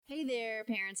Hi there,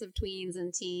 parents of tweens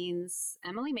and teens.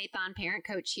 Emily Mathon, parent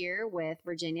coach here with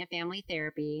Virginia Family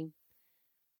Therapy.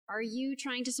 Are you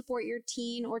trying to support your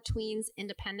teen or tween's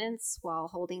independence while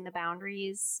holding the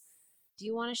boundaries? Do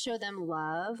you want to show them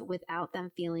love without them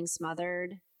feeling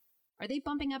smothered? Are they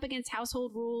bumping up against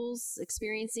household rules,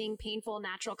 experiencing painful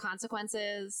natural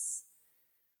consequences?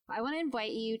 I want to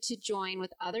invite you to join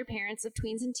with other parents of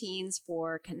tweens and teens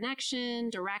for connection,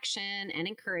 direction, and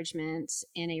encouragement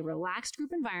in a relaxed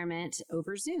group environment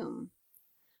over Zoom.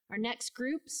 Our next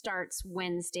group starts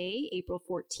Wednesday, April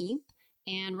 14th,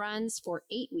 and runs for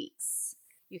 8 weeks.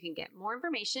 You can get more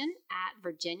information at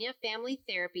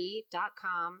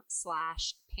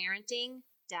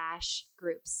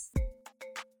virginiafamilytherapy.com/parenting-groups.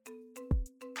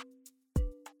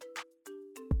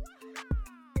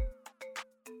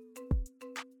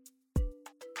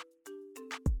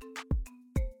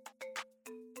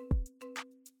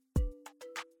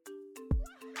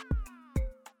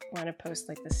 Want to post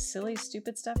like the silly,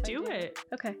 stupid stuff? Do it.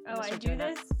 Okay. Oh, I do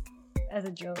this as a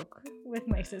joke with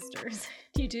my sisters.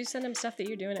 Do you do send them stuff that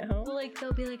you're doing at home? Well, like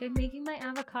they'll be like, I'm making my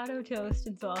avocado toast,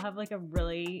 and so I'll have like a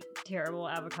really terrible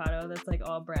avocado that's like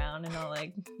all brown, and I'll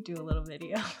like do a little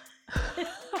video.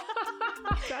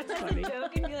 That's as funny. a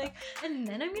joke, and be like, and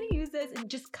then I'm gonna use this and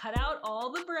just cut out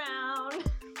all the brown.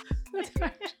 That's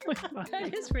actually funny.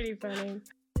 That is pretty funny.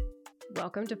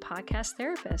 Welcome to Podcast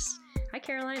Therapist. Hi,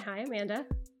 Caroline. Hi, Amanda.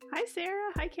 Hi,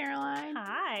 Sarah. Hi, Caroline.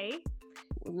 Hi.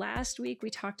 Last week, we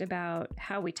talked about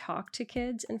how we talk to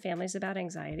kids and families about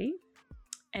anxiety.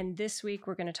 And this week,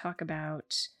 we're going to talk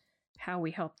about how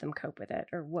we help them cope with it,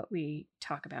 or what we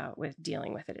talk about with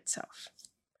dealing with it itself.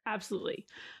 Absolutely.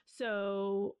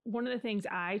 So one of the things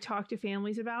I talk to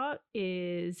families about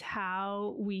is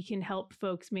how we can help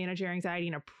folks manage their anxiety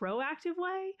in a proactive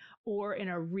way or in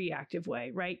a reactive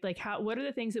way, right? Like what are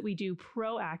the things that we do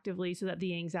proactively so that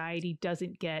the anxiety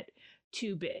doesn't get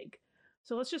too big?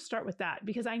 So let's just start with that,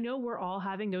 because I know we're all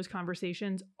having those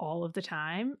conversations all of the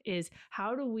time, is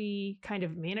how do we kind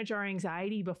of manage our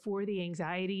anxiety before the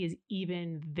anxiety is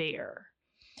even there?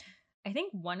 I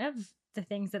think one of the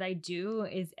things that I do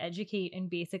is educate and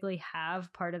basically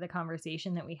have part of the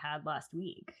conversation that we had last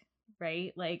week,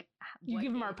 right? Like, You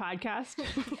give them our podcast?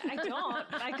 I don't.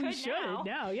 I could You should. now.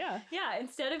 No, yeah. Yeah,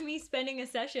 instead of me spending a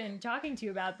session talking to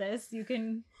you about this, you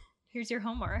can, here's your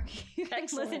homework. You can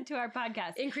Excellent. listen to our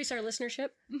podcast. Increase our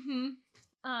listenership. Mm-hmm.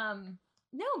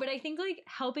 No, but I think like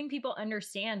helping people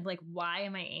understand, like, why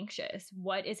am I anxious?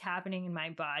 What is happening in my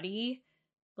body?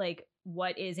 Like,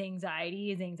 what is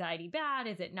anxiety? Is anxiety bad?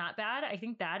 Is it not bad? I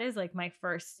think that is like my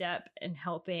first step in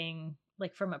helping,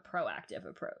 like, from a proactive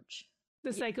approach.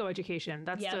 The psychoeducation.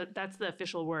 That's the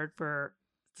official word for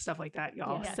stuff like that,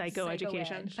 y'all. Yeah,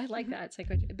 Psychoeducation. I like that.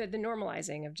 But the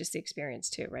normalizing of just the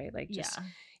experience too, right? Like, just,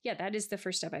 yeah, that is the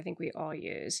first step I think we all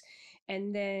use.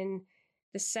 And then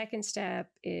the second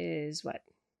step is what?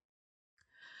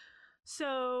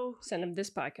 So Send them this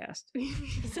podcast.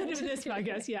 send them this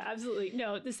podcast. Yeah, absolutely.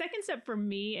 No, the second step for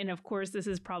me, and of course, this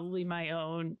is probably my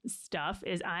own stuff,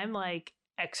 is I'm like,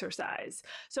 exercise.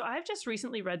 So I've just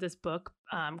recently read this book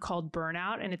called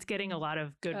Burnout, and it's getting a lot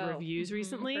of good reviews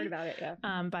recently. Heard about it, yeah.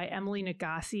 By Emily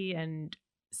Nagoski and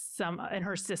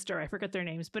her sister, I forget their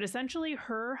names, but essentially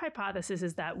her hypothesis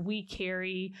is that we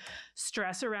carry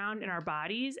stress around in our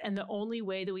bodies, and the only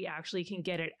way that we actually can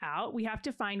get it out, we have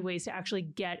to find ways to actually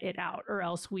get it out, or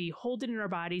else we hold it in our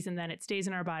bodies and then it stays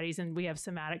in our bodies and we have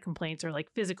somatic complaints or like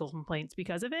physical complaints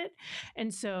because of it.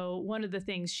 And so one of the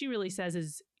things she really says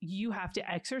is you have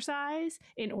to exercise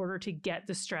in order to get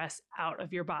the stress out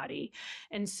of your body.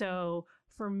 And so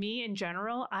for me in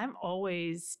general, I'm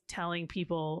always telling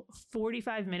people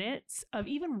 45 minutes of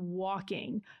even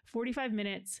walking, 45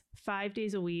 minutes, 5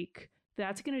 days a week.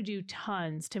 That's going to do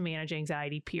tons to manage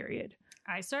anxiety, period.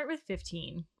 I start with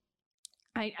 15.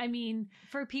 I mean,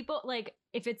 For people, like,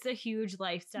 if it's a huge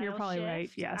lifestyle You're probably shift,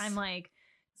 right, yes. I'm like,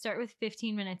 start with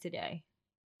 15 minutes a day.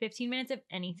 15 minutes of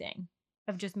anything,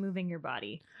 of just moving your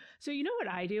body. so you know what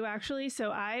I do actually?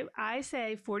 So I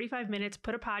say 45 minutes,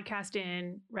 put a podcast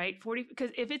in, right?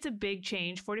 Because if it's a big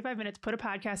change, 45 minutes, put a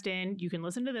podcast in, you can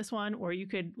listen to this one, or you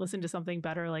could listen to something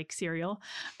better like Serial.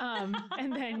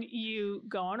 And then you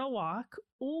go on a walk,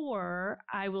 or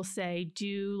I will say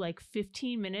do like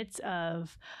 15 minutes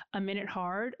of a minute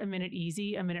hard, a minute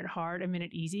easy, a minute hard, a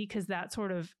minute easy. Cause that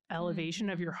sort of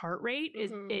elevation of your heart rate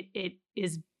is, it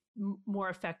is more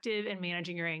effective in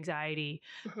managing your anxiety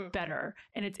better,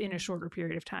 and it's in a shorter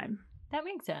period of time. That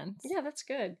makes sense. Yeah, that's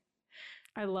good.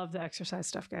 I love the exercise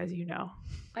stuff, guys. You know,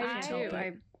 I do do too.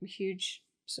 I'm a huge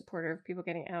supporter of people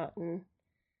getting out and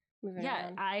moving Yeah,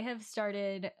 around. I have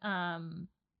started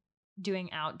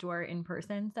doing outdoor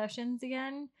in-person sessions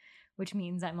again, which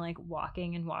means I'm like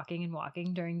walking and walking and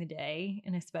walking during the day.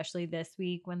 And especially this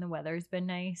week when the weather's been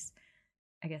nice.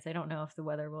 I guess I don't know if the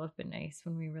weather will have been nice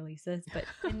when we release this, but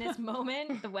in this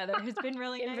moment, the weather has been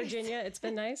really In nice. Virginia, it's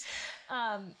been nice.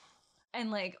 And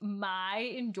like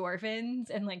my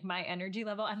endorphins and like my energy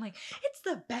level, I'm like, it's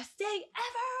the best day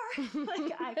ever.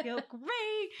 Like I feel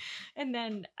great. And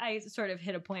then I sort of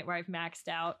hit a point where I've maxed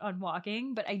out on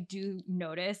walking, but I do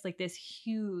notice like this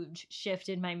huge shift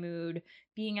in my mood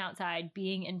being outside,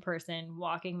 being in person,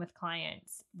 walking with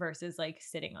clients versus like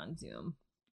sitting on Zoom.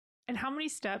 And how many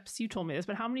steps, you told me this,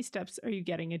 but how many steps are you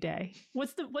getting a day?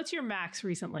 What's your max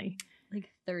recently? Like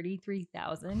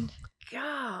 33,000,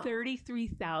 God.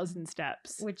 33,000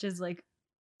 steps. which is like,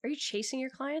 Are you chasing your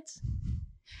clients?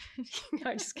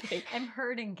 No, I'm just kidding. I'm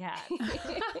herding cats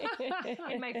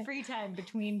in my free time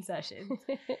between sessions.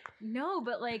 No,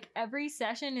 but like every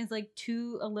session is like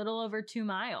a little over 2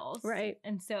 miles. Right.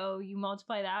 And so you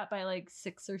multiply that by like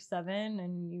 6 or 7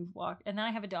 and you walk. And then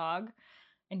I have a dog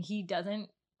and he doesn't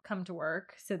come to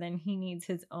work. So then he needs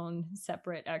his own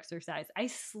separate exercise. I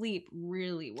sleep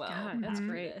really well. God, that's after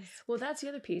great. this. Well, that's the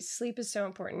other piece. Sleep is so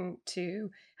important to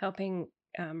helping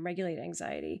regulate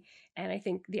anxiety. And I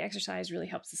think the exercise really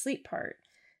helps the sleep part.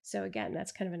 So again,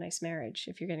 that's kind of a nice marriage.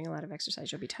 If you're getting a lot of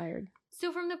exercise, you'll be tired.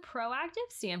 So from the proactive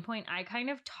standpoint, I kind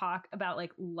of talk about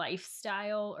like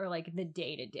lifestyle or like the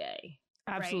day to day.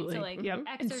 Absolutely. Right? So like yep. And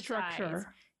exercise.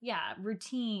 structure. Yeah,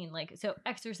 routine. Like so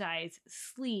exercise,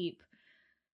 sleep.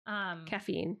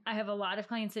 Caffeine. I have a lot of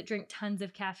clients that drink tons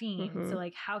of caffeine. Mhm. So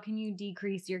like how can you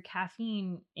decrease your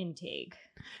caffeine intake?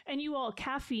 And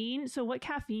caffeine. So what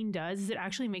caffeine does is it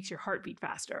actually makes your heart beat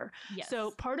faster. Yes.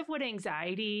 So part of what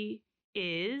anxiety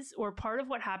is, or part of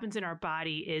what happens in our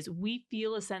body is we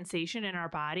feel a sensation in our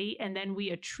body and then we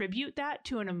attribute that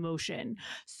to an emotion.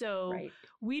 So Right.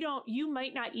 you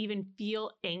might not even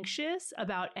feel anxious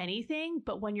about anything,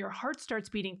 but when your heart starts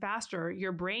beating faster,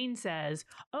 your brain says,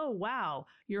 oh, wow,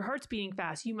 your heart's beating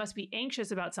fast. You must be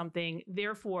anxious about something.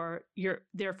 Therefore you're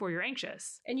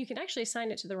anxious. And you can actually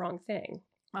assign it to the wrong thing.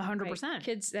 100%. Right?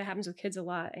 Kids, that happens with kids a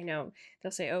lot. I know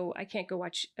they'll say, oh, I can't go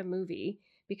watch a movie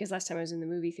because last time I was in the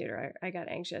movie theater, I got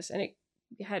anxious. And it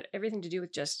had everything to do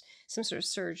with just some sort of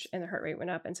surge and the heart rate went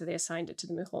up. And so they assigned it to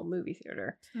the whole movie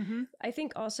theater. Mm-hmm. I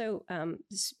think also,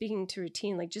 speaking to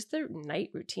routine, like just the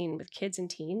night routine with kids and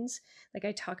teens, like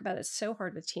I talk about, it's so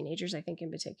hard with teenagers, I think in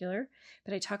particular,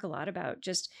 but I talk a lot about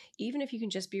just, even if you can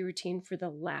just be routine for the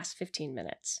last 15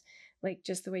 minutes, like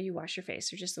just the way you wash your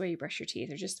face or just the way you brush your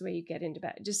teeth or just the way you get into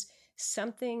bed, just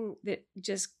something that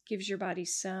just gives your body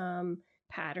some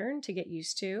pattern to get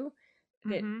used to,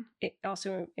 that Mm-hmm. it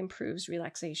also improves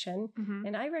relaxation. Mm-hmm.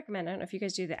 And I recommend, I don't know if you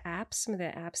guys do the apps, some of the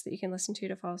apps that you can listen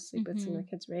to fall asleep with, some of the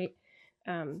kids rate.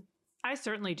 I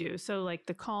certainly do. So like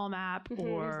the Calm app Mhm. There's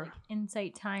or like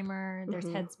Insight Timer, there's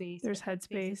Mhm. Headspace. There's but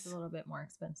Headspace. is a little bit more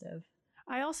expensive.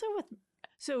 I also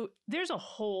there's a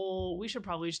whole, we should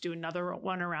probably just do another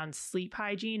one around sleep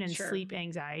hygiene and Sure. sleep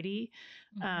anxiety.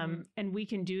 Mhm. And we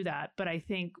can do that. But I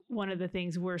think one of the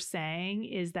things we're saying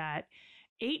is that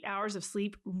 8 hours of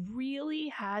sleep really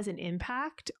has an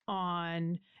impact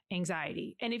on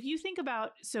anxiety. And if you think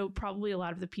about, so probably a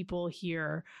lot of the people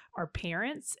here are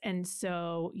parents. And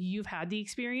so you've had the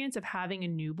experience of having a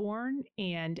newborn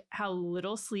and how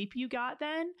little sleep you got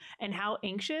then and how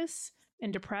anxious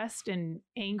and depressed and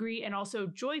angry and also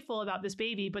joyful about this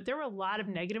baby. But there were a lot of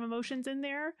negative emotions in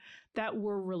there that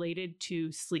were related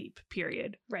to sleep,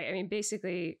 period. Right. I mean,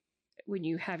 basically, when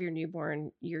you have your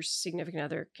newborn, your significant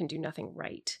other can do nothing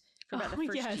right for about the Oh,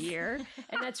 first yes. year.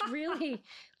 And that's really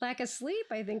lack of sleep,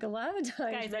 I think, a lot of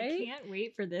times, Guys, right? I can't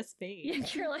wait for this phase. Yeah,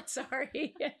 Caroline,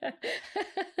 sorry.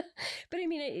 But I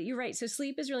mean, you're right. So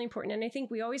sleep is really important. And I think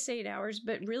we always say 8 hours,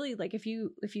 but really, like if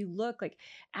you look, like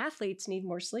athletes need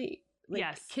more sleep. Like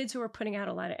Yes. kids who are putting out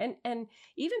a lot of, and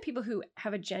even people who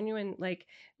have a genuine like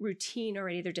routine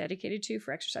already they're dedicated to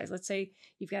for exercise. Let's say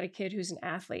you've got a kid who's an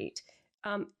athlete.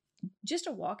 Just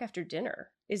a walk after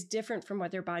dinner is different from what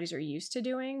their bodies are used to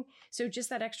doing. So just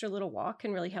that extra little walk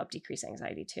can really help decrease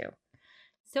anxiety too.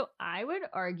 So I would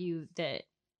argue that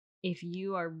if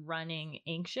you are running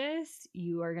anxious,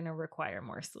 you are going to require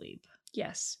more sleep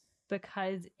Yes.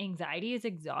 because anxiety is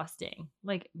exhausting,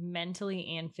 like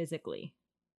mentally and physically.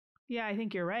 Yeah, I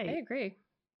think you're right. I agree.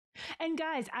 And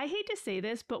guys, I hate to say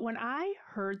this, but when I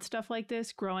heard stuff like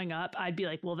this growing up, I'd be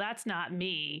like, well, that's not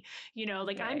me.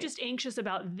 Like I'm Right. just anxious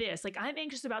about this. Like I'm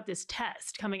anxious about this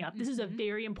test coming up. This is a Mhm.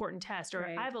 very important test. Or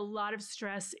Right. I have a lot of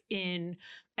stress in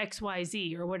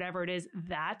XYZ or whatever it is.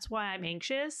 That's why I'm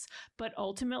anxious. But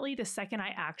ultimately, the second I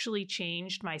actually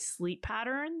changed my sleep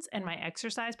patterns and my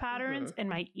exercise patterns and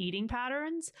my eating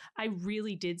patterns, I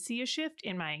really did see a shift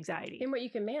in my anxiety. And what you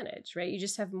can manage, right? You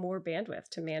just have more bandwidth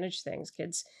to manage things.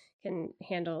 Kids can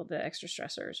handle the extra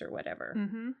stressors or whatever.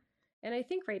 Mm-hmm. And I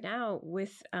think right now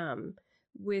with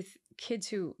kids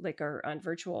who like are on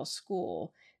virtual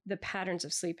school, the patterns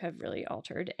of sleep have really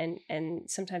altered, and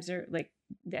sometimes they're like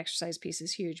the exercise piece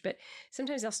is huge, but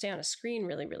sometimes they'll stay on a screen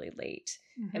really, really late.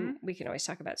 Mm-hmm. And we can always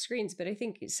talk about screens, but I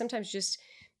think sometimes just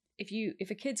if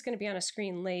a kid's going to be on a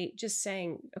screen late, just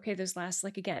saying, okay, those last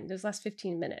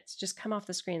 15 minutes, just come off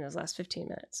the screen those last 15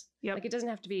 minutes. Yep. Like it doesn't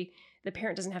have to be, the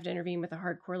parent doesn't have to intervene with a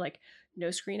hardcore, like no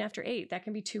screen after 8. That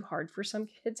can be too hard for some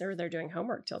kids, or they're doing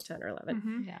homework till 10 or 11.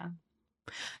 Mm-hmm. Yeah.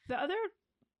 The other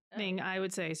thing I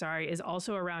would say, is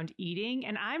also around eating.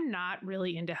 And I'm not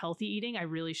really into healthy eating. I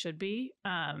really should be.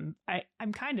 I'm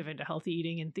kind of into healthy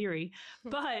eating in theory,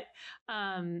 but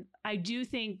I do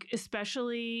think,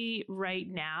 especially right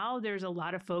now, there's a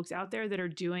lot of folks out there that are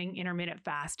doing intermittent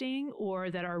fasting or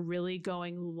that are really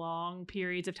going long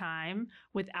periods of time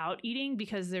without eating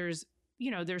because there's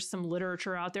some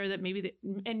literature out there that maybe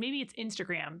it's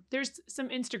Instagram. There's some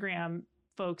Instagram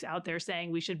folks out there saying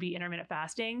we should be intermittent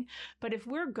fasting. But if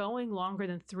we're going longer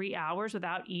than 3 hours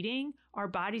without eating, our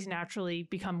bodies naturally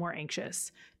become more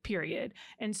anxious, period.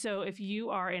 And so if you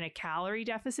are in a calorie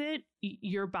deficit,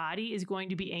 your body is going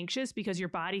to be anxious because your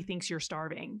body thinks you're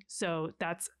starving. So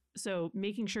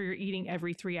making sure you're eating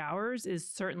every 3 hours is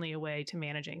certainly a way to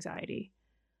manage anxiety.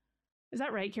 Is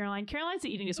that right, Caroline? Caroline's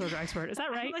the eating disorder expert. Is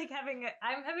that right?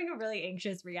 I'm having a really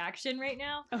anxious reaction right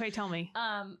now. Okay, tell me.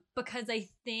 Because I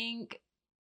think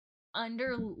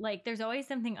there's always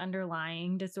something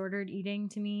underlying disordered eating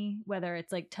to me, whether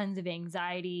it's like tons of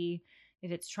anxiety,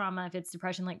 if it's trauma, if it's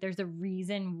depression, like there's a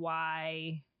reason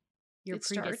why you're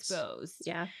predisposed.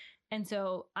 Yeah. And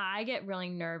so I get really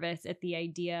nervous at the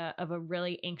idea of a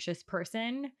really anxious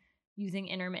person using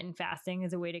intermittent fasting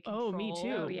as a way to control. Oh, me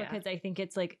too. Yeah. Because I think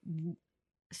it's like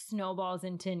snowballs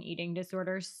into an eating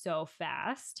disorder so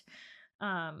fast.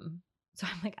 So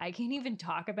I'm like, I can't even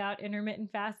talk about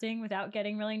intermittent fasting without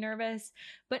getting really nervous.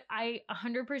 But I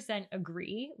 100%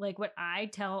 agree. Like what I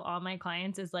tell all my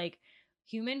clients is like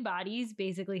human bodies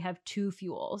basically have 2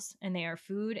 fuels, and they are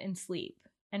food and sleep.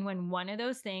 And when one of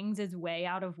those things is way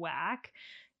out of whack,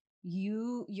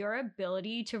 your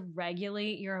ability to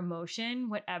regulate your emotion,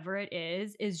 whatever it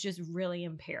is just really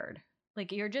impaired.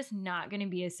 Like you're just not going to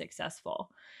be as successful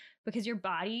because your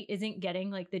body isn't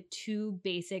getting like the 2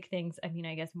 basic things. I mean,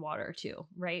 I guess water too,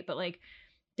 right? But like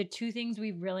the 2 things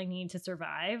we really need to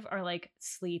survive are like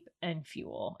sleep and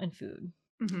fuel and food.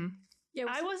 Mm-hmm. Yeah.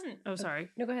 Sorry.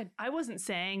 No, go ahead. I wasn't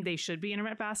saying they should be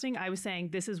intermittent fasting. I was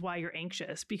saying this is why you're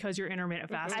anxious, because you're intermittent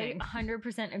fasting. I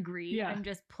 100% agree. Yeah. I'm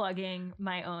just plugging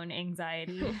my own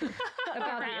anxiety About the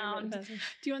around. intermittent fasting.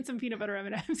 Do you want some peanut butter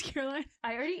M&Ms, Caroline?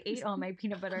 I already ate all my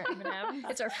peanut butter M&Ms.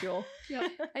 It's our fuel. Yeah.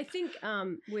 I think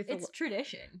It's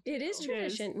tradition. it is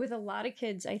tradition with a lot of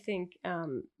kids. I think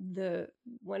one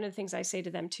of the things I say to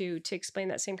them too to explain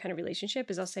that same kind of relationship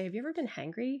is I'll say, have you ever been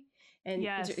hangry? And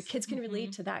Yes. kids can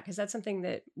relate to that because that's something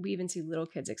that we even see little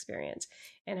kids experience.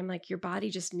 And I'm like, your body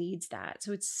just needs that.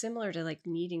 So it's similar to like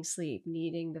needing sleep,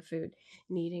 needing the food,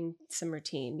 needing some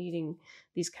routine, needing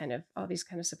all these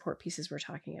kind of support pieces we're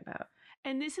talking about.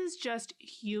 And this is just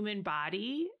human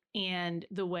body and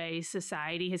the way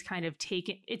society has kind of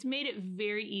it's made it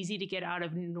very easy to get out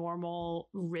of normal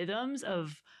rhythms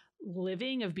of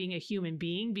living, of being a human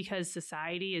being, because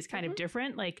society is kind of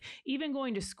different. Like even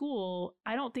going to school,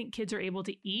 I don't think kids are able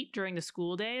to eat during the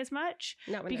school day as much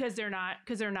because they're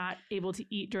not able to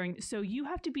eat during. So you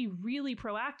have to be really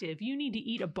proactive. You need to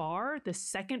eat a bar the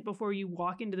second before you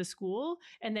walk into the school,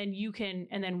 and then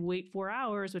wait 4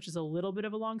 hours, which is a little bit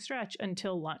of a long stretch,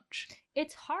 until lunch.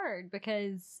 It's hard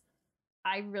because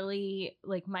I really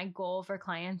like my goal for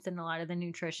clients and a lot of the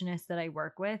nutritionists that I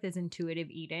work with is intuitive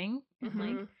eating. Mm-hmm.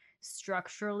 Like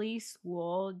structurally,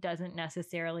 school doesn't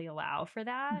necessarily allow for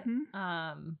that.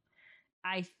 Mm-hmm.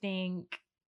 I think,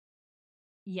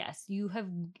 yes,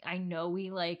 I know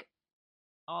we like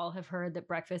all have heard that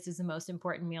breakfast is the most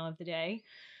important meal of the day,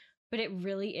 but it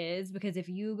really is, because if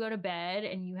you go to bed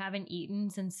and you haven't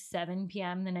eaten since 7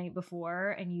 p.m. the night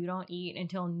before and you don't eat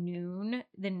until noon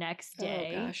the next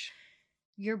day, Oh gosh.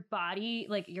 your body,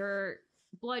 like your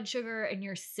blood sugar and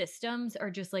your systems are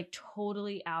just like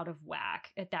totally out of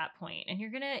whack at that point. And you're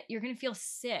going to feel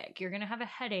sick. You're going to have a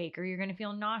headache or you're going to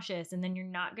feel nauseous and then you're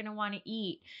not going to want to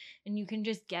eat. And you can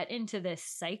just get into this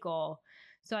cycle.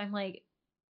 So I'm like,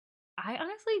 I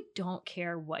honestly don't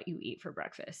care what you eat for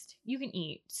breakfast. You can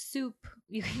eat soup.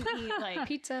 You can eat like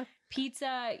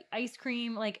Pizza, ice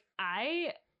cream. Like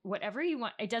whatever you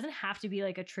want. It doesn't have to be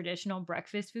like a traditional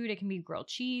breakfast food. It can be grilled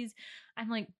cheese. I'm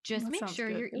like, just That make sounds sure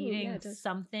good. you're Ooh, yeah, eating it does.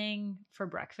 something for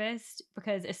breakfast,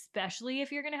 because especially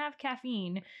if you're going to have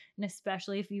caffeine and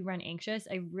especially if you run anxious,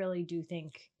 I really do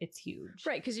think it's huge.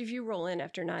 right? Because if you roll in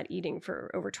after not eating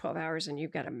for over 12 hours and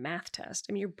you've got a math test,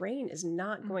 I mean, your brain is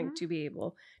not going Mhm. to be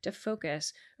able to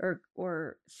focus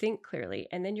or think clearly,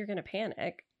 and then you're going to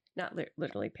panic. Not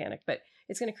literally panic, but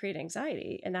it's going to create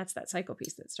anxiety, and that's that cycle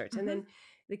piece that starts. And then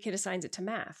the kid assigns it to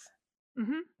math,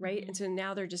 Mhm. right? Mhm. And so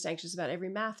now they're just anxious about every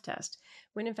math test,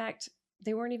 when in fact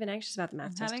they weren't even anxious about the math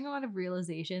I'm test. having a lot of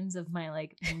realizations of my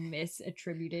like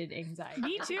misattributed anxiety.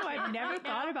 Me too. I've never Right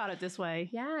thought now. about it this way.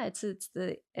 Yeah, it's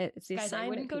the Guys, I assignment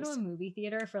wouldn't go to piece. a movie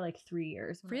theater for like 3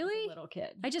 years when I was Really? a little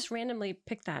kid. I just randomly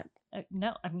picked that.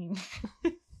 No, I mean,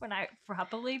 when I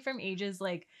probably from ages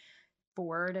like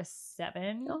 4 to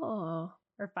 7 Oh,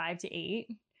 or 5 to 8.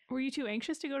 Were you too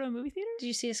anxious to go to a movie theater? did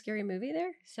you see a scary movie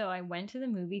there? So I went to the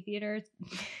movie theater.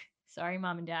 Sorry,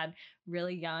 mom and dad,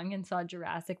 really young, and saw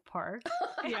Jurassic Park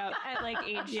Yeah. at like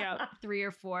age Yeah. 3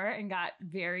 or 4 and got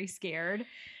very scared.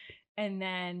 And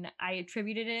then I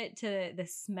attributed it to the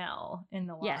smell in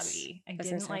the lobby. Yes, I I was gonna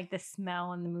didn't say. like the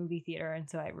smell in the movie theater, and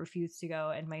so I refused to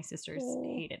go, and my sisters Oh.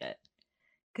 hated it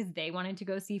because they wanted to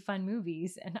go see fun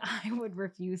movies, and I would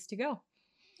refuse to go.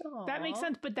 That makes Aw.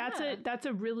 sense, but that's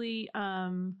a really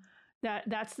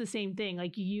that's the same thing.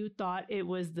 Like you thought it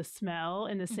was the smell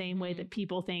in the same way Mhm. that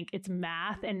people think it's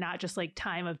math and not just like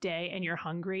time of day and you're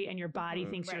hungry and your body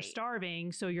Mhm. thinks you're Right.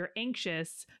 starving, so you're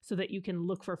anxious so that you can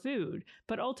look for food.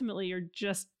 But ultimately you're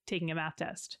just taking a math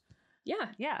test.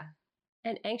 Yeah. Yeah.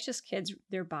 And anxious kids,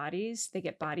 their bodies, they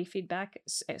get body feedback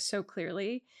so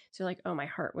clearly. So, like, oh, my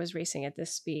heart was racing at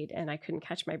this speed and I couldn't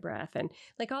catch my breath. And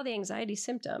like all the anxiety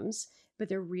symptoms, but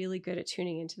they're really good at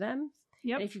tuning into them.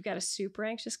 Yep. And if you've got a super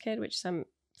anxious kid, which some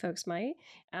folks might,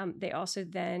 they also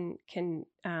then can,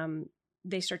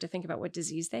 they start to think about what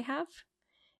disease they have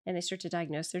and they start to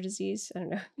diagnose their disease. I don't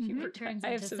know. If you Mhm. were- It turns I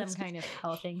have into some kind of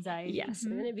health anxiety. Yes.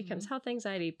 And then it becomes health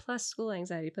anxiety plus school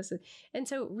anxiety plus, and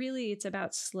so really it's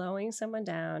about slowing someone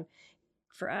down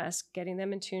for us, getting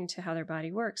them in tune to how their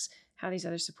body works, how these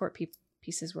other support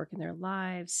pieces work in their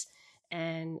lives,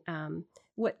 and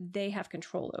what they have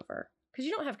control over. Because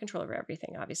you don't have control over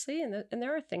everything, obviously. And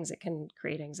there are things that can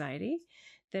create anxiety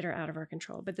that are out of our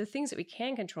control. But the things that we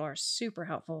can control are super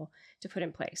helpful to put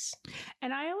in place.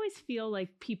 And I always feel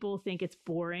like people think it's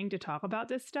boring to talk about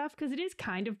this stuff because it is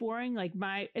kind of boring. Like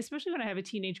especially when I have a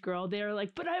teenage girl, they're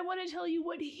like, but I want to tell you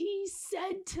what he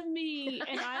said to me.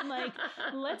 And I'm like,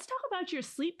 let's talk about your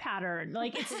sleep pattern.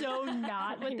 Like it's so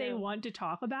not I what they know. want to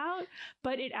talk about,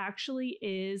 but it actually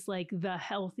is like the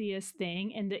healthiest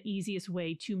thing and the easiest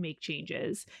way to make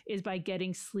changes is by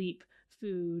getting sleep,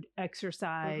 food,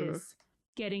 exercise,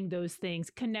 getting those things,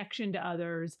 connection to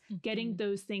others, getting Mhm.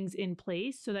 those things in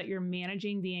place so that you're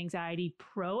managing the anxiety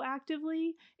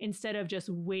proactively instead of just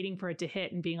waiting for it to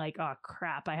hit and being like, oh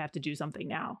crap, I have to do something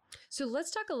now. So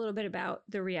let's talk a little bit about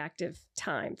the reactive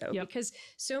time, though, Yep. because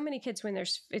so many kids,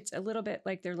 it's a little bit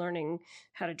like they're learning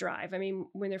how to drive. I mean,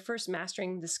 when they're first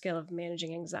mastering the skill of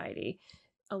managing anxiety,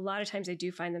 a lot of times they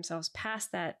do find themselves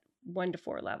past that 1 to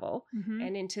 4 level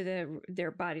and into their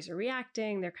bodies are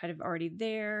reacting. They're kind of already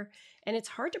there, and it's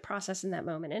hard to process in that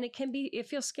moment, and it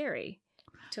feels scary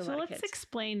to a So lot let's of kids.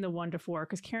 explain the 1 to 4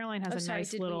 because Caroline has Oh, a sorry,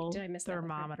 nice did little I miss that one?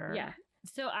 thermometer. Yeah.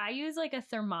 So I use like a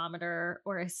thermometer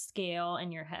or a scale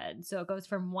in your head. So it goes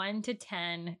from 1 to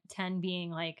 10, 10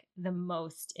 being like the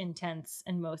most intense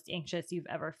and most anxious you've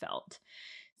ever felt.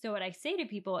 So what I say to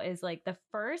people is like the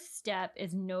first step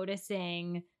is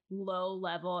noticing low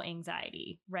level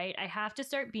anxiety, right? I have to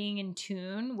start being in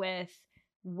tune with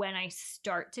when I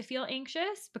start to feel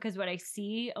anxious, because what I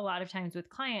see a lot of times with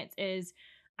clients is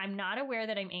I'm not aware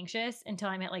that I'm anxious until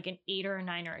I'm at like an 8 or a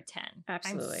 9 or a 10.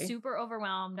 Absolutely. I'm super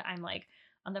overwhelmed. I'm like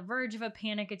on the verge of a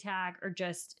panic attack, or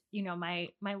just, you know, my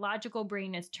logical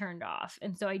brain is turned off.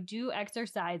 And so I do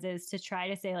exercises to try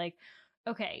to say like,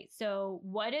 okay, so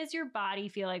what does your body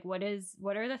feel like? What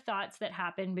are the thoughts that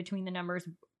happen between the numbers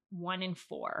 1 and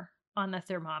 4 on the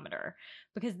thermometer?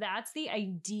 Because that's the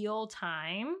ideal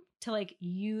time to like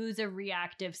use a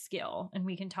reactive skill. And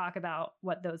we can talk about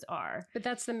what those are. But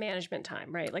that's the management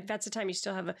time, right? Like that's the time you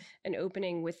still have an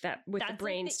opening with the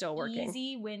brain like still working.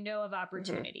 Easy window of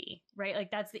opportunity, right?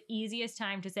 Like that's the easiest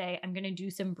time to say, I'm going to do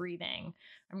some breathing.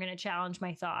 I'm going to challenge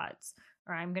my thoughts,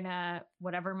 or I'm going to,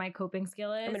 whatever my coping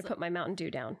skill is. I'm going to put my Mountain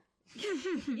Dew down.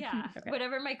 Yeah. Okay.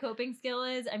 Whatever my coping skill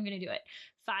is, I'm going to do it.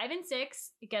 5 and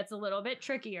 6, it gets a little bit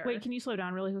trickier. Wait, can you slow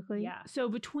down really quickly? Yeah. So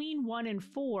between 1 and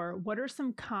 4, what are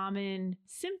some common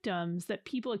symptoms that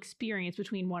people experience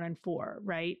between 1 and 4,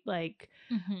 right? Like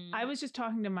Mhm. I was just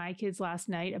talking to my kids last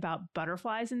night about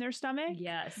butterflies in their stomach.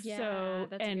 Yes. Yeah, So,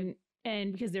 that's a good-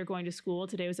 and because they're going to school,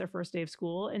 today was their first day of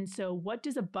school. And so what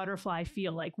does a butterfly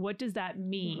feel like? What does that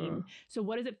mean? Mhm. So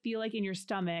what does it feel like in your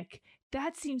stomach?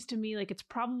 That seems to me like it's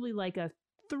probably like a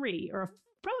 3 or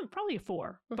probably a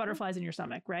 4 Mhm. butterflies in your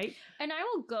stomach, right? And I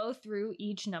will go through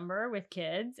each number with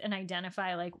kids and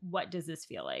identify like, what does this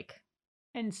feel like?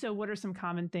 And so what are some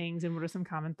common things and what are some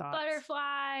common thoughts?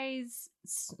 Butterflies,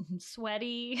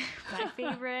 sweaty, my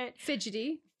favorite.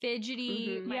 Fidgety.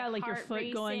 Fidgety, Mhm. my Yeah, like your heart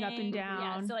foot going up and racing. Yeah,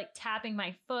 down. so like tapping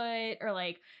my foot or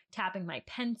like tapping my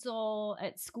pencil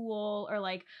at school, or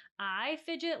like I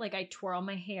fidget, like I twirl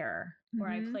my hair or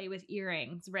I Mhm. play with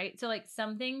earrings, right? So like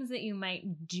some things that you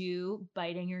might do,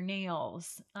 biting your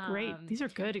nails. Great. These are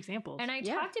good examples. And I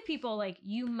Yeah. talk to people like,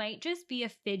 you might just be a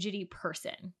fidgety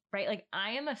person, right? Like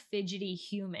I am a fidgety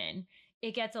human.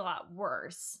 It gets a lot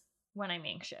worse when I'm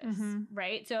anxious, Mhm.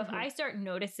 right? So if Mhm. I start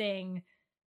noticing,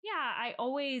 yeah, I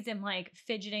always am like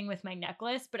fidgeting with my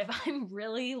necklace, but if I'm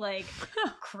really like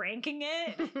cranking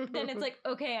it, then it's like,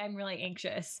 okay, I'm really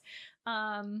anxious.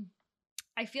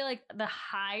 I feel like the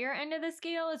higher end of the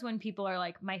scale is when people are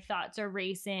like, my thoughts are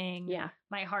racing. Yeah.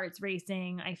 My heart's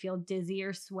racing. I feel dizzy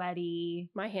or sweaty.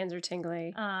 My hands are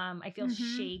tingly. I feel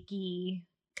Mhm. shaky.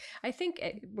 I think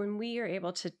when we are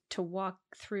able to walk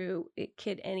through a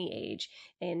kid any age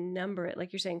and number it,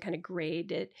 like you're saying, kind of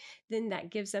grade it, then that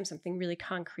gives them something really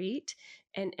concrete,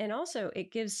 and also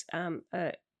it gives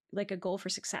like a goal for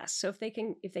success. So if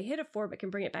they hit a 4 but can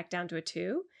bring it back down to a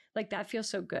 2, like that feels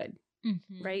so good,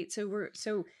 Mhm. right?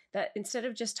 So that instead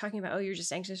of just talking about, oh, you're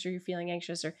just anxious or you're feeling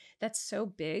anxious, or that's so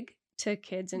big to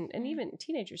kids and Mhm. even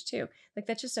teenagers too. Like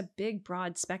that's just a big,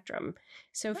 broad spectrum.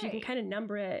 So if you can Right. kind of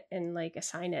number it and like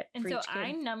assign it And for so each kid.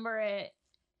 I number it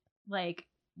like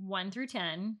 1 through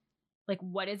 10. Like,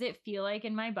 what does it feel like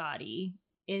in my body?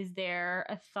 Is there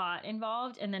a thought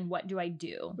involved? And then what do I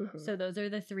do? Mhm. So those are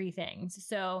the 3 things.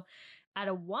 So at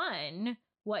a 1,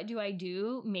 what do I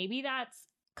do? Maybe that's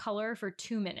color for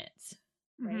 2 minutes,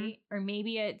 Mhm. right? Or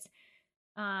maybe it's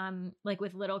like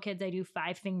with little kids, I do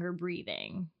 5-finger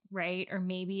breathing, right? Or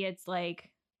maybe it's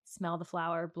like smell the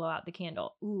flower, blow out the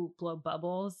candle. Ooh, blow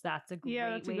bubbles. That's a great Yeah,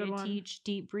 that's a way good to one. teach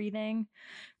deep breathing,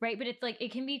 right? But it's like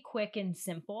it can be quick and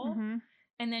simple. Mhm.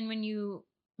 And then when you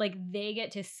like they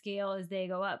get to scale as they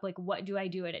go up, like what do I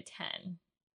do at a 10,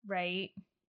 right?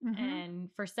 Mhm.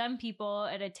 And for some people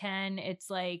at a 10, it's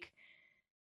like,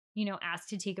 ask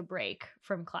to take a break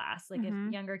from class. Like Mhm.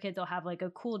 if younger kids will have like a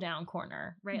cool down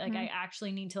corner, right? Like Mhm. I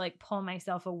actually need to like pull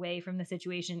myself away from the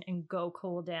situation and go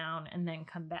cool down and then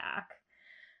come back.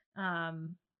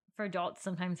 For adults,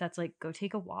 sometimes that's like go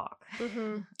take a walk.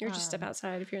 Mhm. Or just step Um,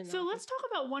 outside if you're in the So office. let's talk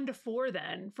about 1 to 4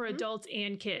 then for Mhm. adults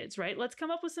and kids, right? Let's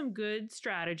come up with some good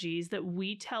strategies that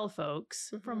we tell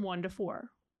folks from Mhm. 1 to 4.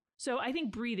 So I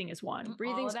think breathing is one.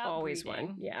 Breathing's about always breathing.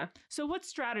 one. Yeah. So what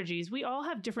strategies? We all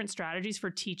have different strategies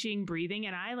for teaching breathing,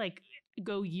 and I like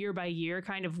go year by year,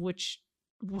 kind of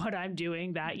what I'm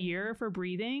doing that Mhm. year for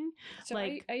breathing. So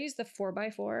Like- I use the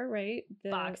 4x4, right? The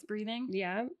Box breathing.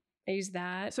 Yeah, I use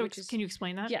that. So which is, can you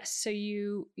explain that? Yes. So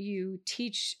you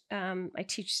teach. I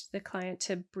teach the client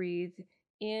to breathe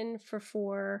in for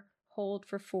 4, hold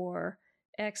for 4,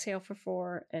 exhale for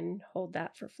 4, and hold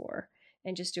that for 4,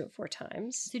 and just do it 4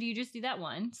 times. So do you just do that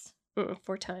once?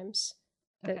 4 times.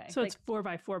 The- Okay. So like it's 4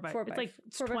 by 4 by. 4 It's by like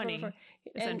 4 by 4 by 20 4.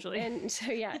 essentially. And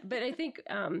so yeah, but I think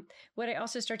what I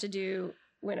also start to do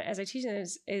as I teach them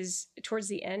is towards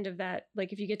the end of that,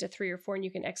 like if you get to 3 or 4 and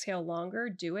you can exhale longer,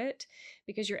 do it,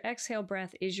 because your exhale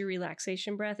breath is your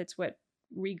relaxation breath. It's what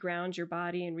regrounds your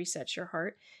body and resets your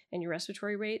heart and your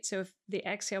respiratory rate. So if the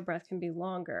exhale breath can be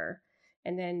longer,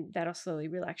 and then that'll slowly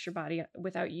relax your body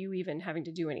without you even having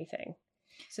to do anything.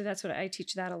 So that's what I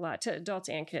teach that a lot to adults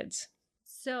and kids.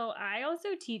 So I also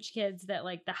teach kids that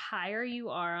like the higher you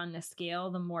are on the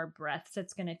scale, the more breaths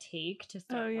it's going to take to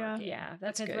start Oh, yeah. working. Yeah,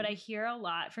 that's because good. what I hear a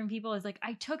lot from people is like,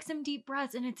 I took some deep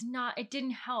breaths and it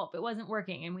didn't help. It wasn't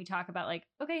working. And we talk about like,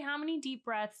 okay, how many deep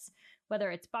breaths, whether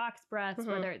it's box breaths, Mhm.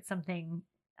 whether it's something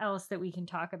else that we can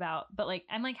talk about. But like,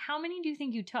 I'm like, how many do you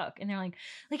think you took? And they're like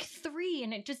 3,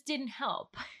 and it just didn't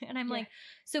help. And I'm like,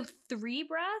 so 3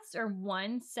 breaths or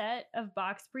 1 set of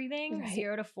box breathing,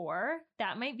 0 to 4,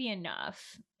 that might be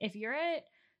enough. If you're at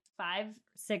 5,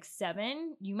 6,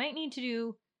 7, you might need to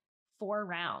do 4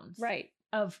 rounds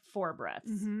of 4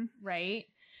 breaths, right?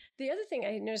 The other thing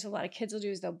I notice a lot of kids will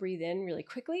do is they'll breathe in really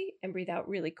quickly and breathe out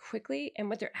really quickly. And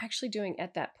what they're actually doing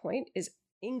at that point is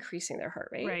increasing their heart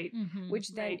rate, Right. which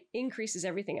then increases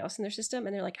everything else in their system.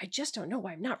 And they're like, I just don't know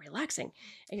why I'm not relaxing.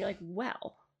 And you're like,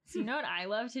 well. So you know what I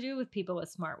love to do with people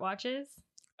with smartwatches?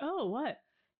 Oh, what?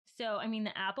 So, I mean,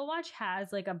 the Apple Watch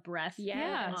has like a breath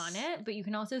on it, but you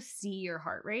can also see your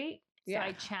heart rate. So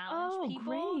I challenge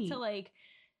people to like,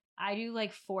 I do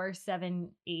like 4,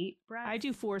 7, 8 breaths. I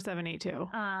do 4, 7, 8 too.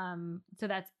 So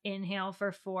that's inhale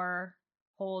for 4,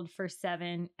 hold for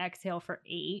 7, exhale for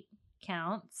 8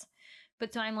 counts.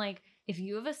 But so I'm like, if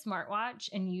you have a smartwatch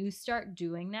and you start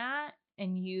doing that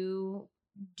and you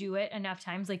do it enough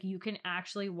times, like you can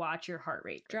actually watch your heart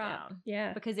rate drop down.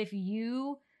 Yeah. Because if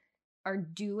you are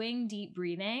doing deep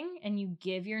breathing and you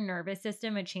give your nervous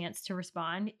system a chance to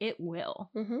respond, it will.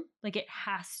 Like it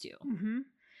has to.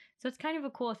 So it's kind of a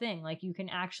cool thing. Like you can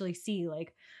actually see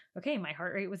like, okay, my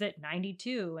heart rate was at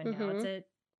 92 and now it's at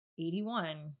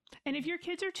 81. And if your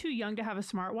kids are too young to have a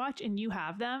smartwatch and you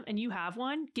have them and you have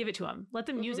one, give it to them. Let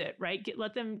them use it, right?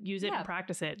 Let them use it and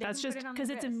practice it. That's just because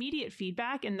it's immediate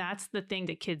feedback. And that's the thing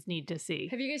that kids need to see.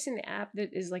 Have you guys seen the app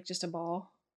that is like just a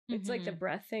ball? It's like the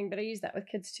breath thing, but I use that with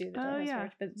kids too. That don't have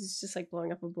smartwatch, but it's just like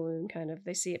blowing up a balloon kind of.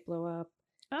 They see it blow up.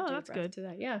 Oh, that's good. To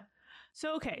that. Yeah.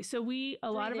 So, okay. So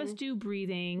a lot of us do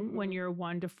breathing when you're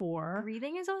 1 to 4.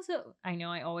 Breathing is also, I know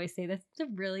I always say this, it's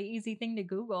a really easy thing to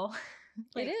Google.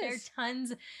 Like, it is. There's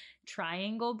tons.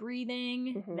 Triangle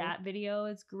breathing. That video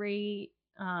is great.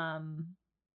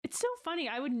 It's so funny.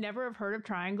 I would never have heard of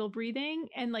triangle breathing.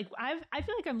 And like, I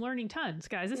feel like I'm learning tons,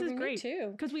 guys. This is great. Me too.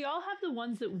 Because we all have the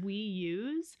ones that we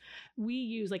use.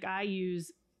 Like I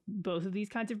use both of these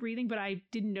kinds of breathing, but I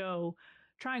didn't know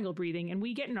triangle breathing, and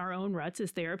we get in our own ruts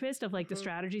as therapists of like the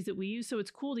strategies that we use. So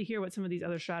it's cool to hear what some of these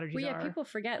other strategies are. People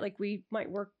forget like we might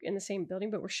work in the same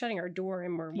building, but we're shutting our door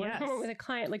and we're working with a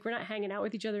client. Like we're not hanging out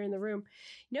with each other in the room.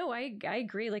 No, I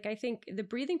agree. Like I think the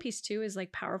breathing piece too is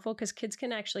like powerful because kids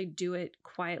can actually do it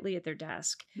quietly at their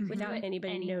desk without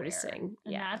anybody noticing.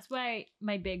 And that's why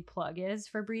my big plug is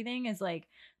for breathing is like,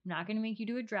 I'm not going to make you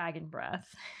do a dragon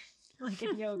breath. Like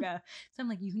in yoga. So I'm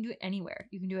like, you can do it anywhere.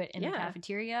 You can do it in the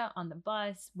cafeteria, on the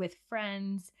bus, with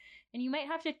friends. And you might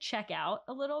have to check out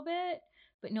a little bit,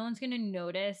 but no one's going to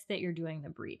notice that you're doing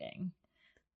the breathing.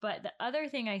 But the other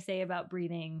thing I say about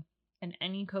breathing and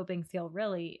any coping skill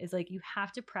really is like, you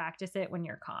have to practice it when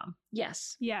you're calm.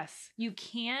 Yes. You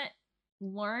can't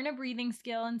learn a breathing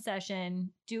skill in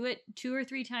session, do it 2 or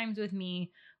 3 times with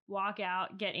me, walk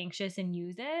out, get anxious and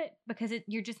use it because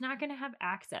you're just not going to have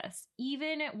access.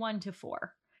 Even at 1 to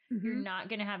 4, you're not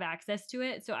going to have access to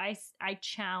it. So I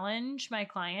challenge my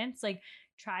clients, like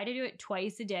try to do it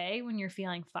twice a day when you're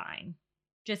feeling fine.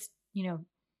 Just,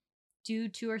 do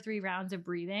 2 or 3 rounds of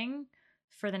breathing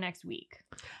for the next week.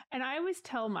 And I always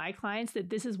tell my clients that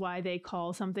this is why they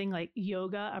call something like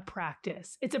yoga a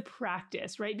practice. It's a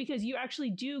practice, right? Because you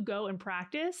actually do go and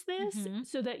practice this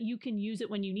so that you can use it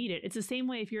when you need it. It's the same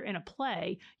way if you're in a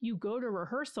play, you go to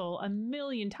rehearsal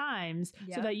 1,000,000 times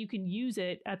so that you can use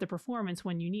it at the performance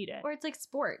when you need it. Or it's like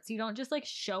sports. You don't just like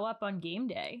show up on game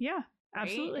day. Yeah. Right?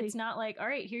 Absolutely. It's not like, all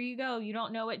right, here you go. You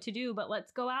don't know what to do, but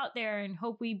let's go out there and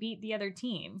hope we beat the other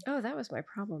team. Oh, that was my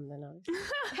problem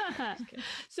then.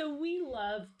 So we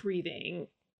love breathing.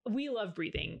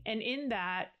 And in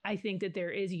that, I think that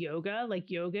there is yoga. Like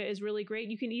yoga is really great.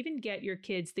 You can even get your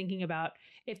kids thinking about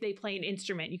if they play an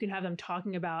instrument, you can have them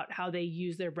talking about how they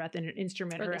use their breath in an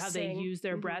instrument or how they use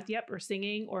their breath. Or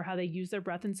singing or how they use their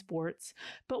breath in sports.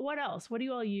 But what else? What do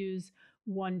you all use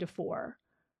 1 to 4?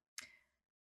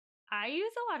 I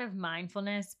use a lot of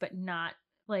mindfulness, but not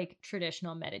like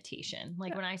traditional meditation.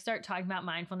 Like when I start talking about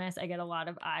mindfulness, I get a lot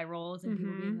of eye rolls and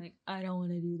people being like, I don't want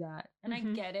to do that. And I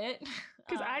get it.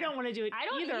 Because I don't want to do it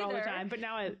either all the time, but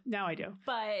now I do.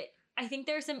 But I think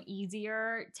there's some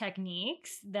easier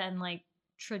techniques than like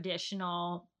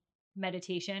traditional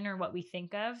meditation or what we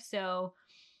think of. So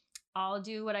I'll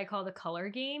do what I call the color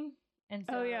game. And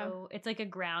so it's like a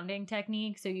grounding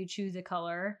technique. So you choose a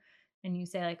color and you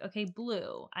say like, okay,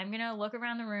 blue. I'm going to look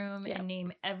around the room and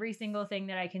name every single thing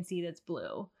that I can see that's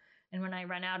blue. And when I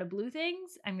run out of blue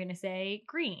things, I'm going to say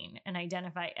green and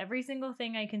identify every single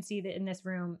thing I can see that in this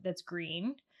room that's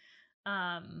green.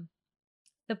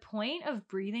 The point of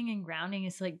breathing and grounding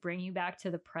is to like bring you back to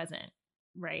the present,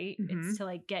 right? It's to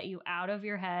like get you out of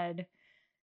your head,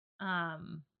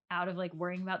 out of like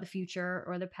worrying about the future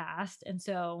or the past. And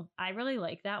so I really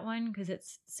like that one because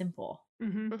it's simple.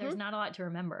 Mm-hmm. There's not a lot to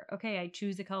remember. Okay, I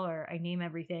choose a color, I name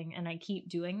everything, and I keep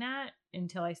doing that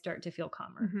until I start to feel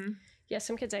calmer. Mm-hmm. Yeah,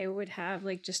 some kids I would have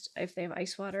like just if they have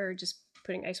ice water, just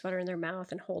putting ice water in their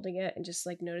mouth and holding it and just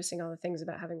like noticing all the things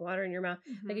about having water in your mouth.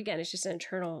 Mm-hmm. Like again, it's just an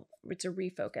internal, it's a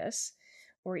refocus.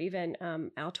 Or even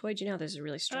Altoid, there's a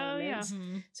really strong mint.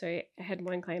 Mm-hmm. So I had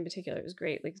one client in particular, it was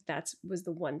great. Like that was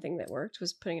the one thing that worked,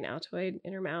 was putting an Altoid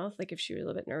in her mouth, like if she was a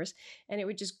little bit nervous. And it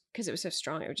would just, because it was so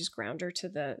strong, it would just ground her to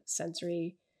the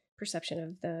sensory perception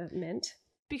of the mint.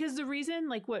 Because the reason,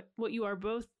 like what you are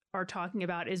both are talking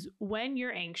about is when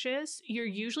you're anxious, you're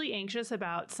usually anxious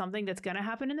about something that's going to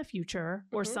happen in the future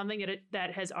or something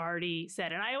that has already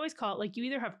said. And I always call it like you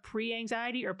either have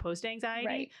pre-anxiety or post-anxiety.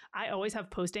 Right. I always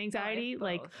have post-anxiety.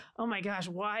 Like, oh my gosh,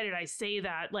 why did I say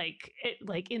that? Like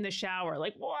in the shower,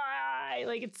 like why?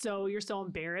 Like you're so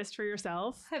embarrassed for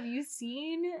yourself. Have you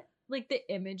seen like the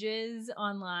images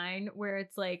online where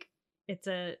it's like, it's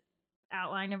a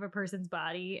outline of a person's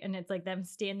body and it's like them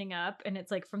standing up and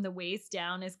it's like from the waist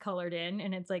down is colored in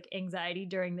and it's like anxiety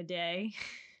during the day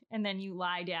and then you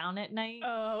lie down at night.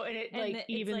 Oh, and it like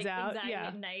evens it's like out. Anxiety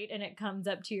at night and it comes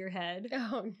up to your head.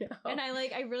 Oh no. And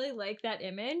I really like that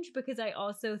image because I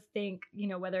also think,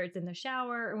 whether it's in the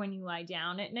shower or when you lie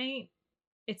down at night,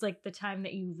 it's like the time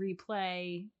that you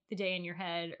replay the day in your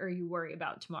head or you worry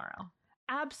about tomorrow.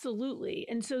 Absolutely.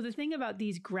 And so the thing about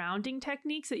these grounding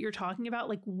techniques that you're talking about,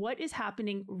 like what is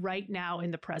happening right now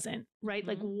in the present, right?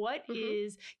 Like what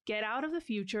is, get out of the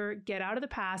future, get out of the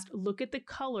past, look at the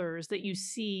colors that you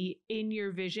see in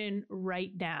your vision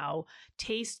right now,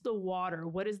 taste the water.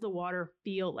 What does the water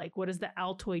feel like? What does the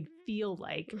Altoid feel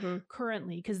like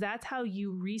currently? Because that's how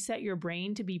you reset your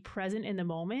brain to be present in the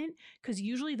moment. Because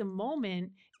usually the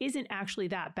moment isn't actually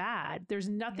that bad. There's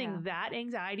nothing that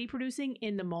anxiety producing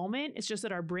in the moment. It's just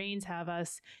that our brains have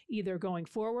us either going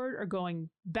forward or going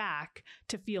back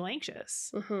to feel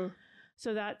anxious.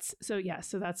 So that's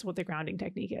what the grounding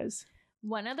technique is.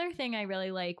 One other thing I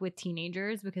really like with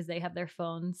teenagers, because they have their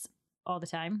phones all the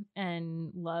time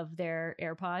and love their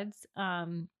AirPods,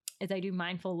 is I do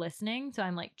mindful listening. So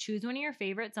I'm like, choose one of your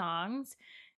favorite songs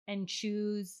and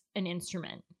choose an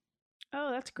instrument. Oh,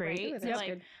 that's great. Right? That's so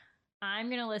good. I'm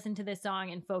going to listen to this song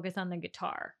and focus on the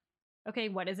guitar. Okay,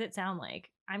 what does it sound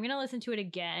like? I'm going to listen to it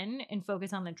again and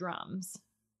focus on the drums.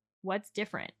 What's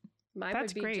different? Mine That's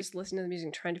would be great. just listening to the music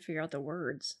and trying to figure out the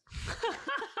words.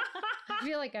 I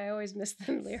feel like I always miss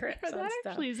the lyrics on That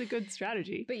stuff. actually is a good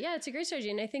strategy. But yeah, it's a great strategy.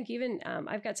 And I think even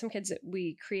I've got some kids that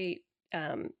we create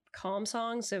calm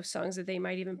songs, so songs that they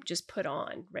might even just put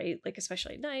on, right? Like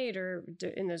especially at night or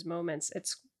in those moments at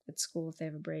school if they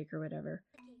have a break or whatever.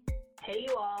 Hey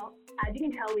you all, as you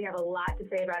can tell, we have a lot to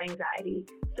say about anxiety.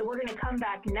 So we're going to come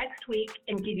back next week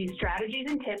and give you strategies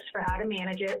and tips for how to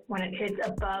manage it when it hits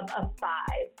above a 5.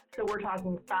 So we're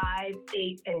talking 5,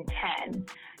 8, and 10.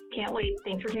 Can't wait.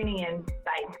 Thanks for tuning in.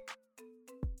 Bye.